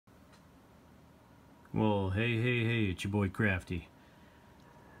Well, hey, it's your boy Crafty.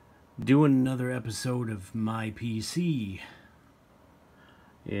 Doing another episode of my PC.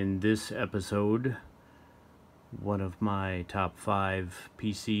 In this episode, one of my top 5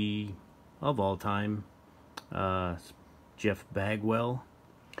 PC of all time, Jeff Bagwell.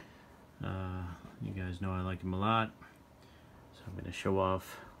 You guys know I like him a lot, so I'm going to show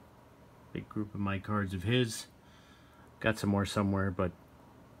off a big group of my cards of his. Got some more somewhere, but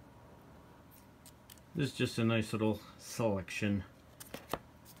this is just a nice little selection.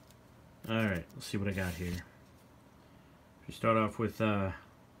 Alright, let's see what I got here. We start off with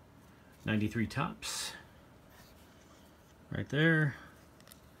 93 tops. Right there.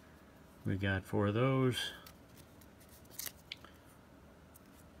 We got 4 of those.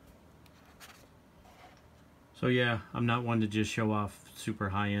 So yeah, I'm not one to just show off super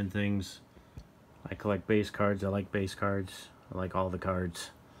high-end things. I collect base cards. I like base cards. I like all the cards.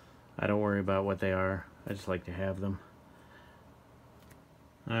 I don't worry about what they are. I just like to have them.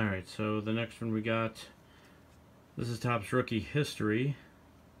 Alright, so the next one we got, this is Topps Rookie History.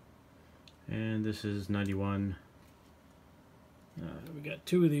 And this is 91. We got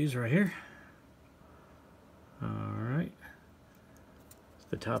 2 of these right here. Alright. It's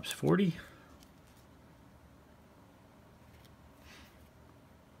the Topps 40.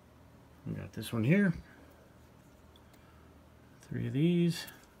 We got this one here. 3 of these.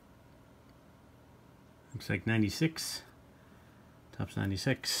 Looks like 96. Topps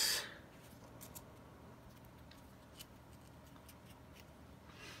 96.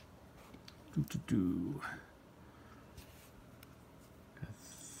 Got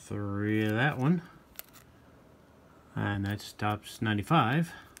 3 of that one. And that's Topps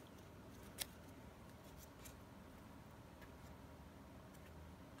 95.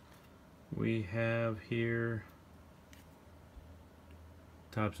 We have here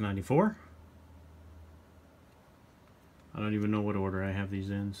Topps 94. I don't even know what order I have these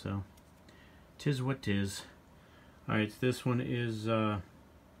in, so tis what tis. Alright, this one is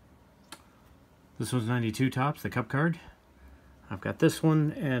this one's 92 Topps, the cup card. I've got this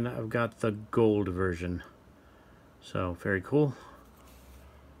one and I've got the gold version. So very cool.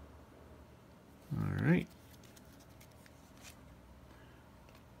 Alright.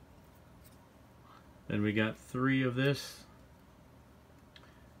 Then we got 3 of this.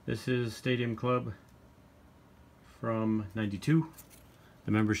 This is Stadium Club from 92,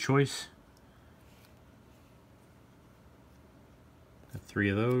 the Member's Choice. Got 3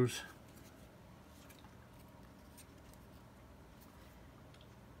 of those.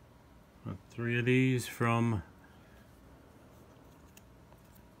 Got 3 of these from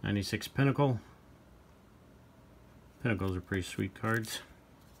 96 Pinnacle. Pinnacles are pretty sweet cards.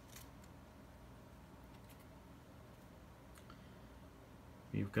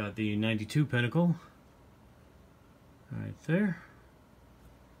 You've got the 92 Pinnacle right there.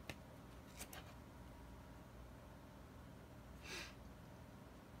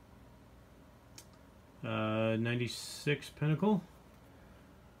 Uh, 96 Pinnacle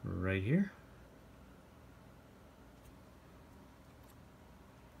right here.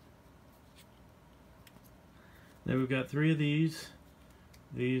 Then we've got 3 of these.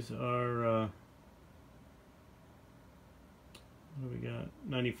 These are what do we got?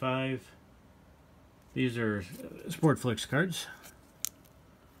 95. These are Sportflix cards.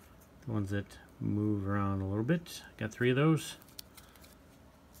 The ones that move around a little bit. Got 3 of those.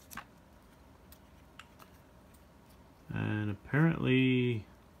 And apparently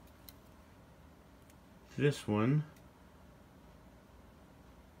this one,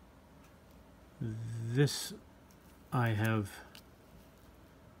 this I have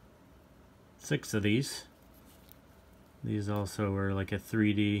 6 of these. These also are like a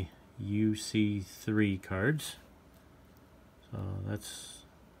 3D UC3 cards. So that's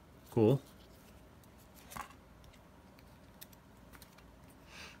cool.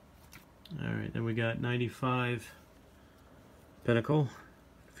 Alright, then we got 95 Pinnacle.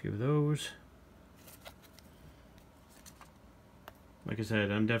 A few of those. Like I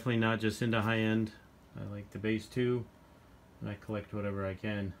said, I'm definitely not just into high end. I like the base too. And I collect whatever I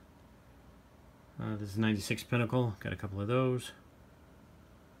can. This is 96 Pinnacle. Got a couple of those.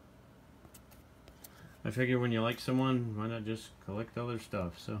 I figure when you like someone, why not just collect other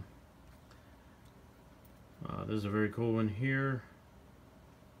stuff? So this is a very cool one here.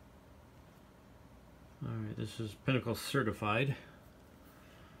 Alright, this is Pinnacle Certified.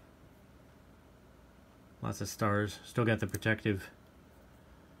 Lots of stars. Still got the protective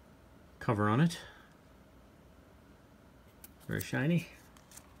cover on it. Very shiny.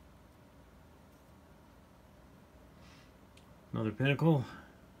 Another Pinnacle.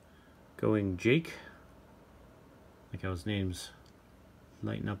 Going Jake. Like how his name's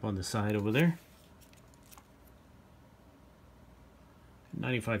lighting up on the side over there.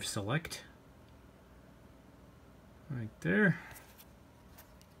 95 Select. Right there.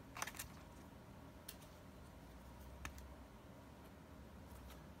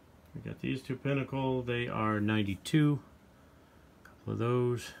 We got these two Pinnacle. They are 92. A couple of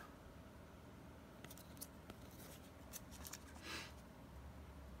those.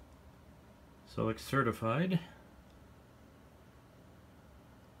 Select Certified.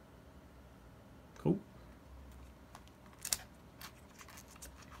 Cool.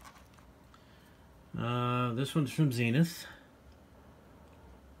 This one's from Zenith.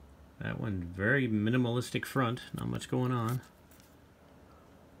 That one, very minimalistic front. Not much going on.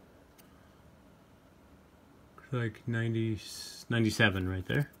 Looks like 97 right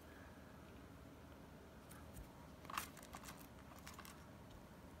there.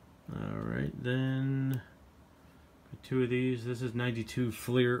 Alright, then got two of these. This is 92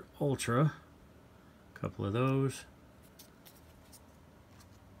 Fleer Ultra. A couple of those.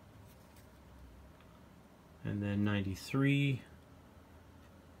 And then 93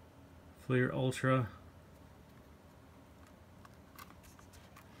 Fleer Ultra.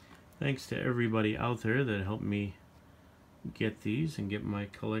 Thanks to everybody out there that helped me get these and get my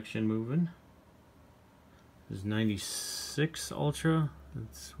collection moving. This is 96 Ultra.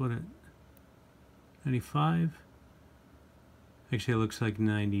 That's what it... 95? Actually, it looks like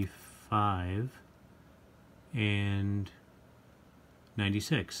 95 and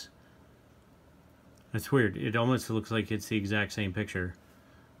 96. That's weird. It almost looks like it's the exact same picture,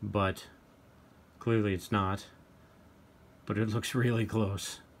 but clearly it's not. But it looks really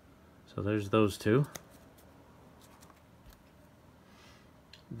close. So there's those two.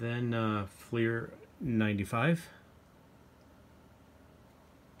 Then Fleer 95.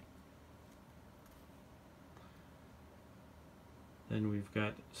 Then we've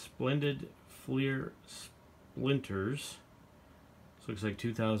got Splendid Fleer Splinters. This looks like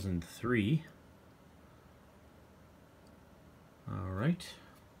 2003. All right.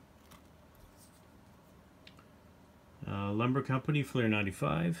 Lumber Company Fleer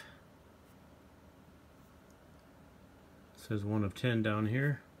 95. It says 1 of 10 down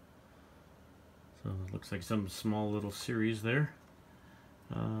here. So it looks like some small little series there.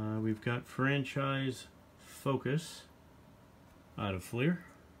 We've got Franchise Focus out of Fleer.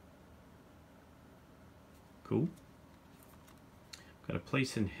 Cool. Got a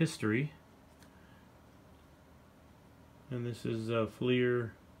Place in History. And this is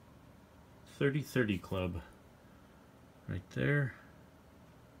Fleer 3030 Club. Right there.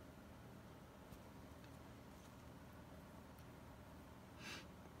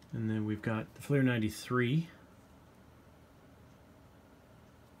 And then we've got the Fleer 93.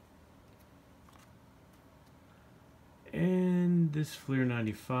 And this Fleer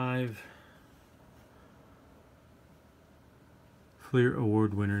 95. Fleer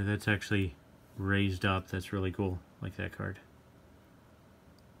Award winner. That's actually raised up. That's really cool. Like that card.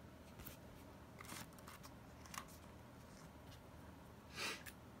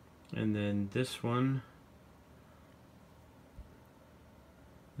 And then this one.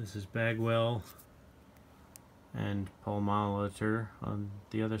 This is Bagwell and Paul Molitor on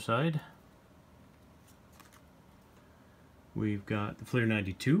the other side. We've got the Fleer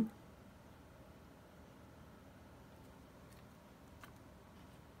 92.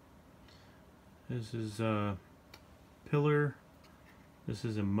 This is Pillar. This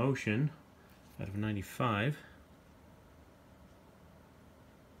is Emotion out of 95.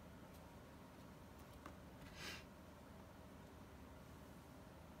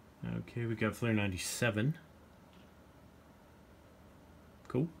 Okay, we got Fleer 97.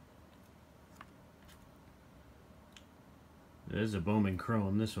 Cool. There's a Bowman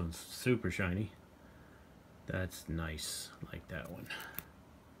Chrome. This one's super shiny. That's nice. I like that one.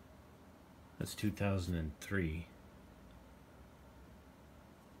 That's 2003.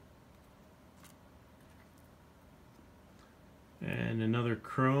 And another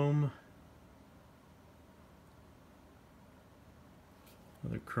Chrome.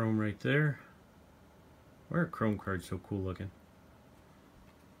 Another Chrome right there. Why are Chrome cards so cool looking?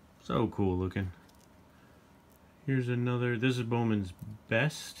 So cool looking. Here's another. This is Bowman's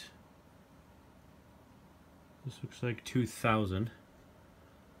Best. This looks like 2000.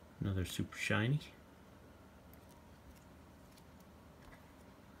 Another super shiny.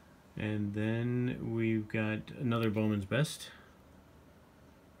 And then we've got another Bowman's Best.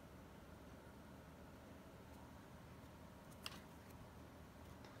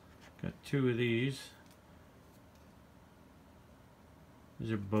 Got two of these.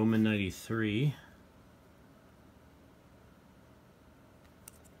 These are Bowman 93.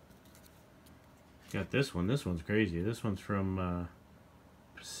 Got this one. This one's crazy. This one's from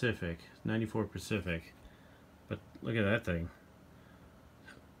Pacific, 94 Pacific. But look at that thing.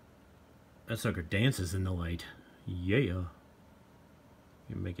 That sucker dances in the light. Yeah. You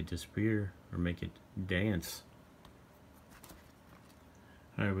can make it disappear or make it dance.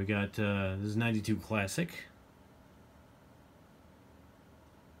 Alright, we got, this is 92 Classic.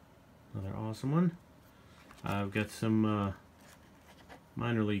 Another awesome one. I've got some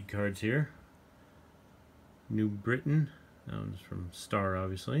minor league cards here. New Britain. That one's from Star,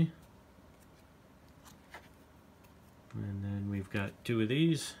 obviously. And then we've got two of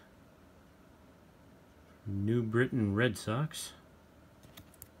these. New Britain Red Sox.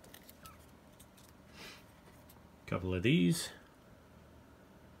 Couple of these.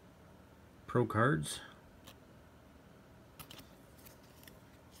 Pro cards.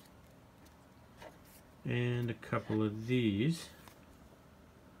 And a couple of these.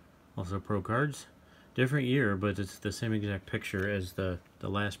 Also pro cards. Different year, but it's the same exact picture as the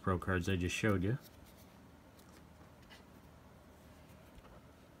last pro cards I just showed you.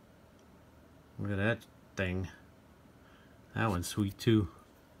 Look at that thing. That one's sweet too.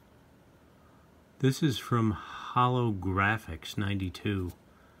 This is from Holographics 92.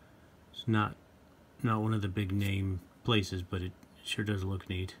 It's not one of the big name places, but it sure does look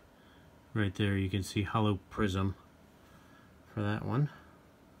neat. Right there you can see Holo Prism for that one.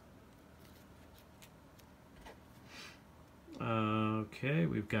 Okay,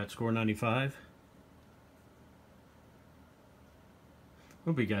 we've got Score 95.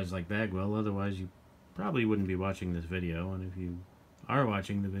 Hope you guys like Bagwell, otherwise you probably wouldn't be watching this video, and if you are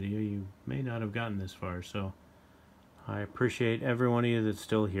watching the video you may not have gotten this far, so I appreciate every one of you that's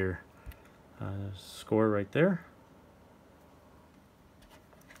still here. Score right there.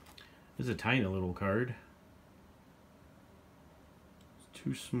 This is a tiny little card. It's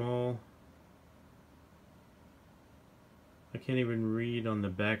too small. I can't even read on the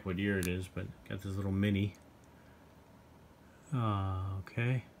back what year it is, but got this little mini.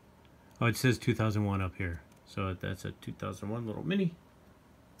 Okay. Oh, it says 2001 up here. So that's a 2001 little mini.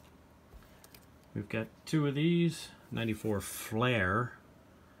 We've got two of these. 94 Flair.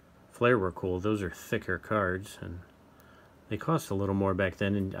 Flair were cool. Those are thicker cards, and they cost a little more back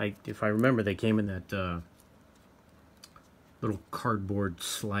then. And if I remember, they came in that little cardboard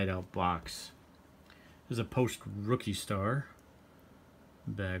slide-out box. There's a post-rookie star.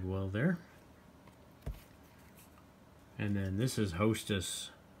 Bagwell there. And then this is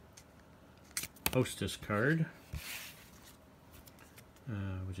Hostess card.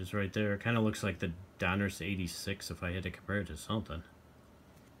 Which is right there. Kind of looks like the Donruss 86 if I had to compare it to something.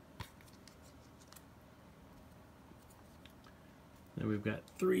 Then we've got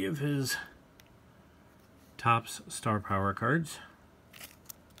three of his Topps Star Power cards.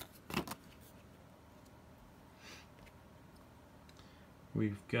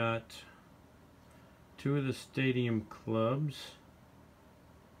 We've got two of the Stadium Clubs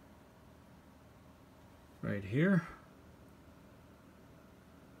right here.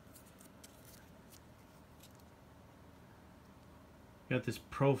 Got this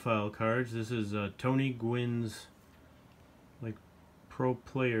profile cards. This is Tony Gwynn's like pro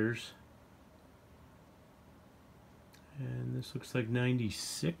players. And this looks like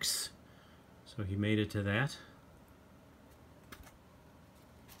 96. So he made it to that.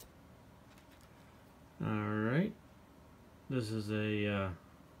 Alright. This is a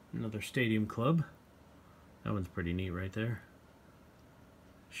another Stadium Club. That one's pretty neat right there.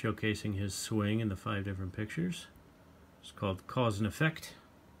 Showcasing his swing in the 5 different pictures. It's called Cause and Effect.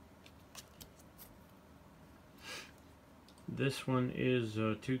 This one is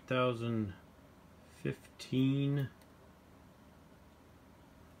 2015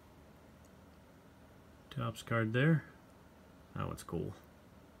 Topps card there. That one's cool.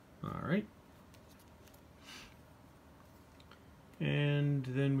 Alright. And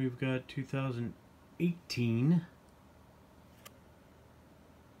then we've got 2018.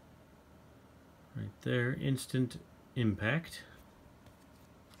 Right there, Instant Impact.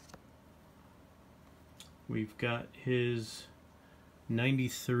 We've got his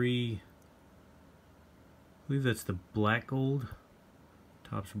 93, I believe that's the black gold,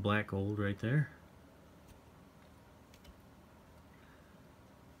 Topps black gold right there.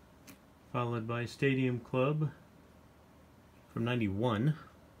 Followed by Stadium Club from 91.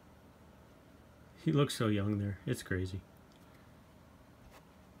 He looks so young there, it's crazy.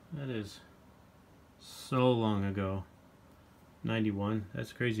 That is so long ago. 91,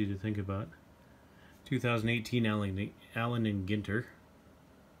 that's crazy to think about. 2018 Allen and Ginter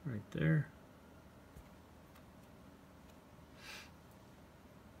right there.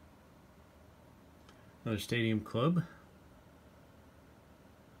 Another Stadium Club.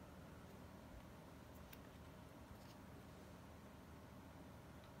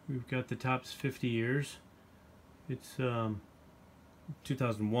 We've got the Topps 50 years. It's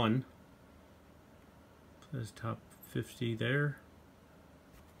 2001. Says top 50 there.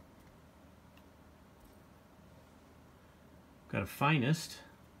 Got a Finest.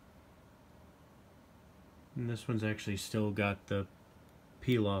 And this one's actually still got the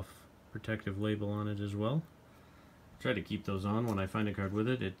peel-off protective label on it as well. Try to keep those on. When I find a card with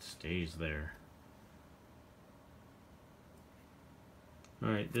it, it stays there.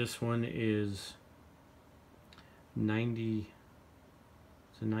 Alright, this one is 90,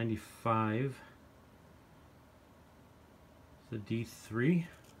 it's a 95. It's a D3.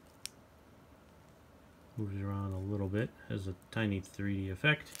 Moves around a little bit, has a tiny 3D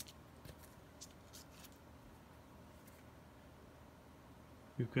effect.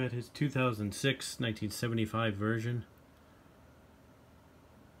 We've got his 2006 1975 version.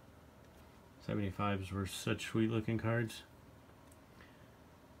 75s were such sweet looking cards.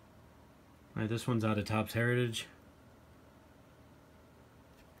 Alright, this one's out of Topps Heritage.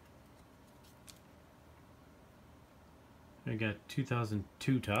 I got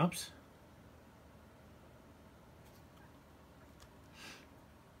 2002 Topps.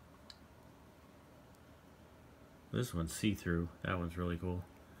 This one's see-through. That one's really cool.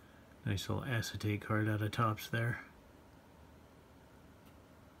 Nice little acetate card out of Topps there.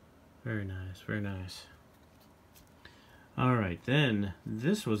 Very nice, very nice. Alright, then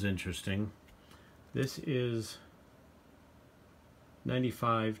this was interesting. This is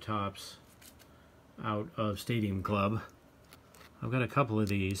 95 Topps out of Stadium Club. I've got a couple of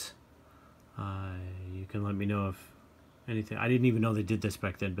these. You can let me know if anything. I didn't even know they did this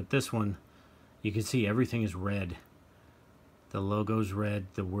back then, but this one, you can see everything is red. The logo's red,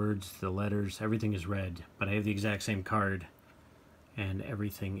 the words, the letters, everything is red. But I have the exact same card, and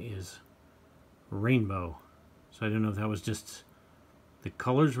everything is rainbow. So I don't know if that was just the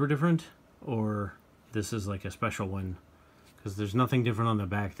colors were different, or this is like a special one. Because there's nothing different on the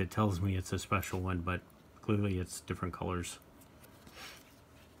back that tells me it's a special one, but clearly it's different colors.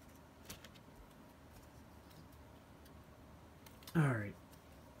 Alright.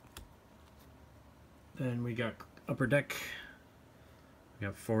 Then we got Upper Deck. We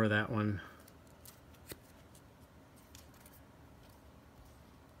got 4 of that one.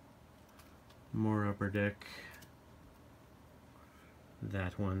 More Upper Deck.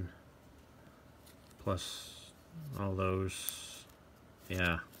 That one. Plus all those.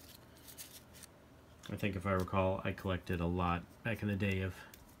 Yeah. I think if I recall, I collected a lot back in the day of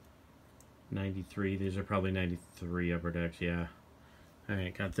 93. These are probably 93 Upper Decks, yeah.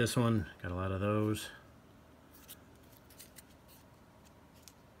 Alright, got this one. Got a lot of those.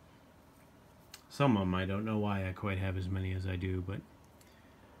 Some of them, I don't know why I quite have as many as I do, but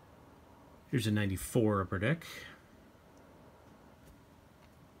here's a 94 Upper Deck.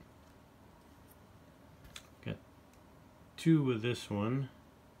 Got 2 of this one.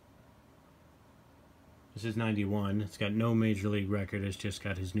 This is 91. It's got no Major League record. It's just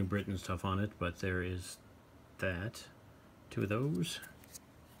got his New Britain stuff on it, but there is that. 2 of those.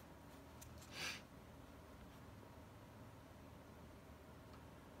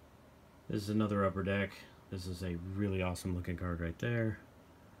 This is another Upper Deck. This is a really awesome looking card right there.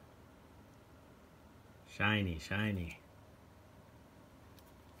 Shiny, shiny.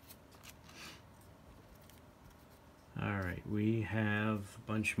 Alright, we have a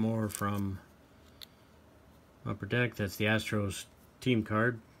bunch more from Upper Deck. That's the Astros team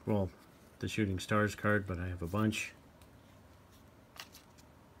card. Well, the Shooting Stars card, but I have a bunch.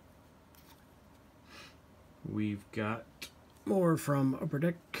 We've got more from Upper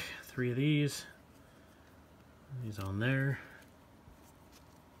Deck. 3 of these. These on there.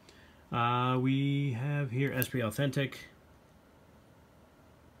 We have here Esprit Authentic.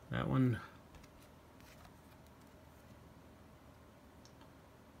 That one.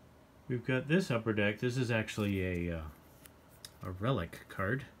 We've got this Upper Deck. This is actually a relic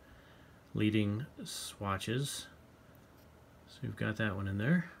card. Leading swatches. So we've got that one in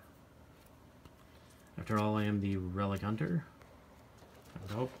there. After all, I am the relic hunter. I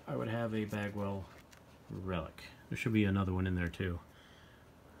would hope I would have a Bagwell relic. There should be another one in there too.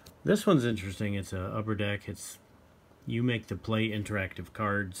 This one's interesting. It's a Upper Deck. It's You Make the Play interactive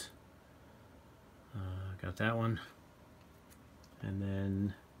cards. Got that one. And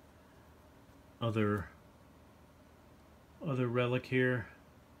then other relic here.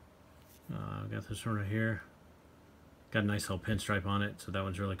 Got this one right here. Got a nice little pinstripe on it, so that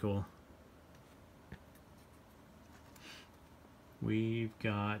one's really cool. We've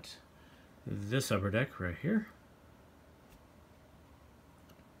got this upper deck right here.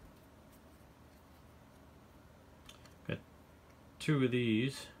 Got two of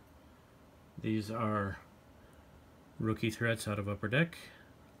these. These are rookie threats out of upper deck.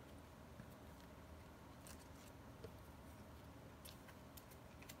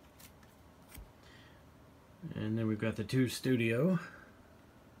 And then we've got the two studio,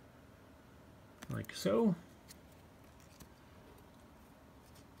 like so.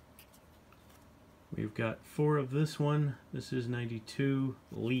 We've got 4 of this one. This is 92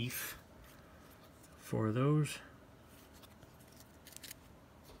 Leaf. 4 of those.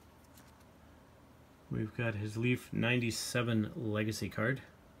 We've got his Leaf 97 Legacy card.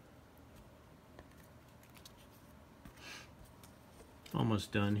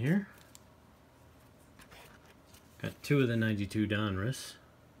 Almost done here. Got 2 of the 92 Donruss.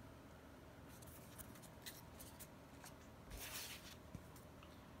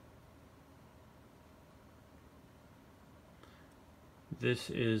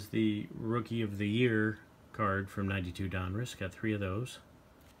 This is the Rookie of the Year card from 92 Donruss. Got 3 of those.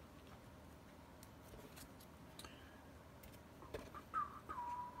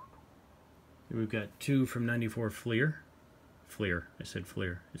 We've got 2 from 94 Fleer. Fleer. I said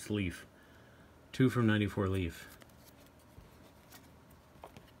Fleer. It's Leaf. 2 from 94 Leaf.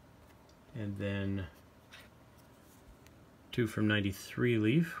 And then 2 from 93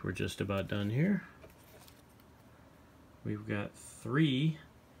 Leaf. We're just about done here. We've got 3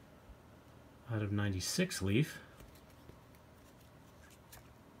 out of 96 Leaf.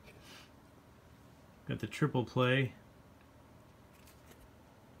 Got the triple play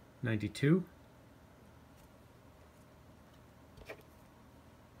 92.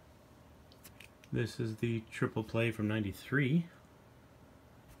 This is the triple play from 93.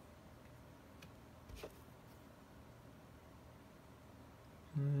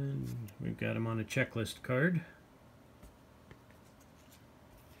 And we've got him on a checklist card.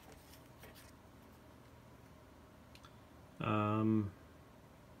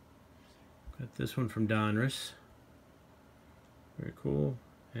 Got this one from Donruss. Very cool.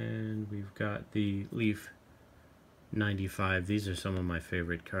 And we've got the Leaf 95. These are some of my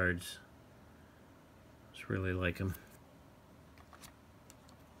favorite cards. Just really like them.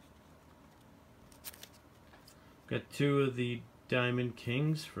 Got 2 of the Diamond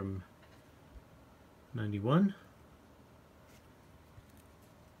Kings from 91.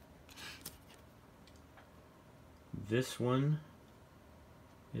 This one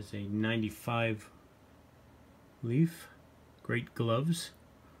is a 95 Leaf. Great gloves.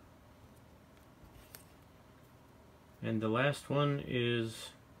 And the last one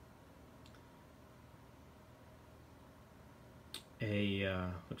is a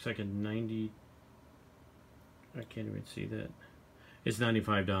looks like a 90. I can't even see that. It's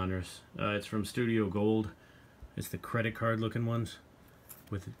 95 Donruss. It's from Studio Gold. It's the credit card looking ones.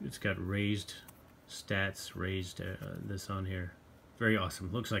 It's got raised stats, raised this on here. Very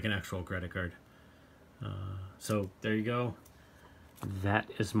awesome. Looks like an actual credit card. So there you go. That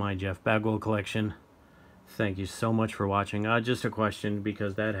is my Jeff Bagwell collection. Thank you so much for watching. Just a question,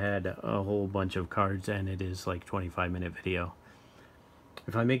 because that had a whole bunch of cards and it is like 25-minute video.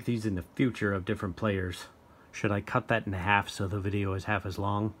 If I make these in the future of different players, should I cut that in half so the video is half as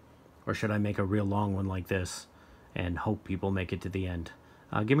long? Or should I make a real long one like this and hope people make it to the end?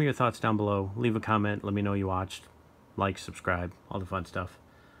 Give me your thoughts down below. Leave a comment. Let me know you watched. Like, subscribe, all the fun stuff.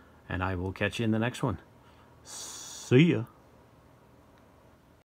 And I will catch you in the next one. See ya.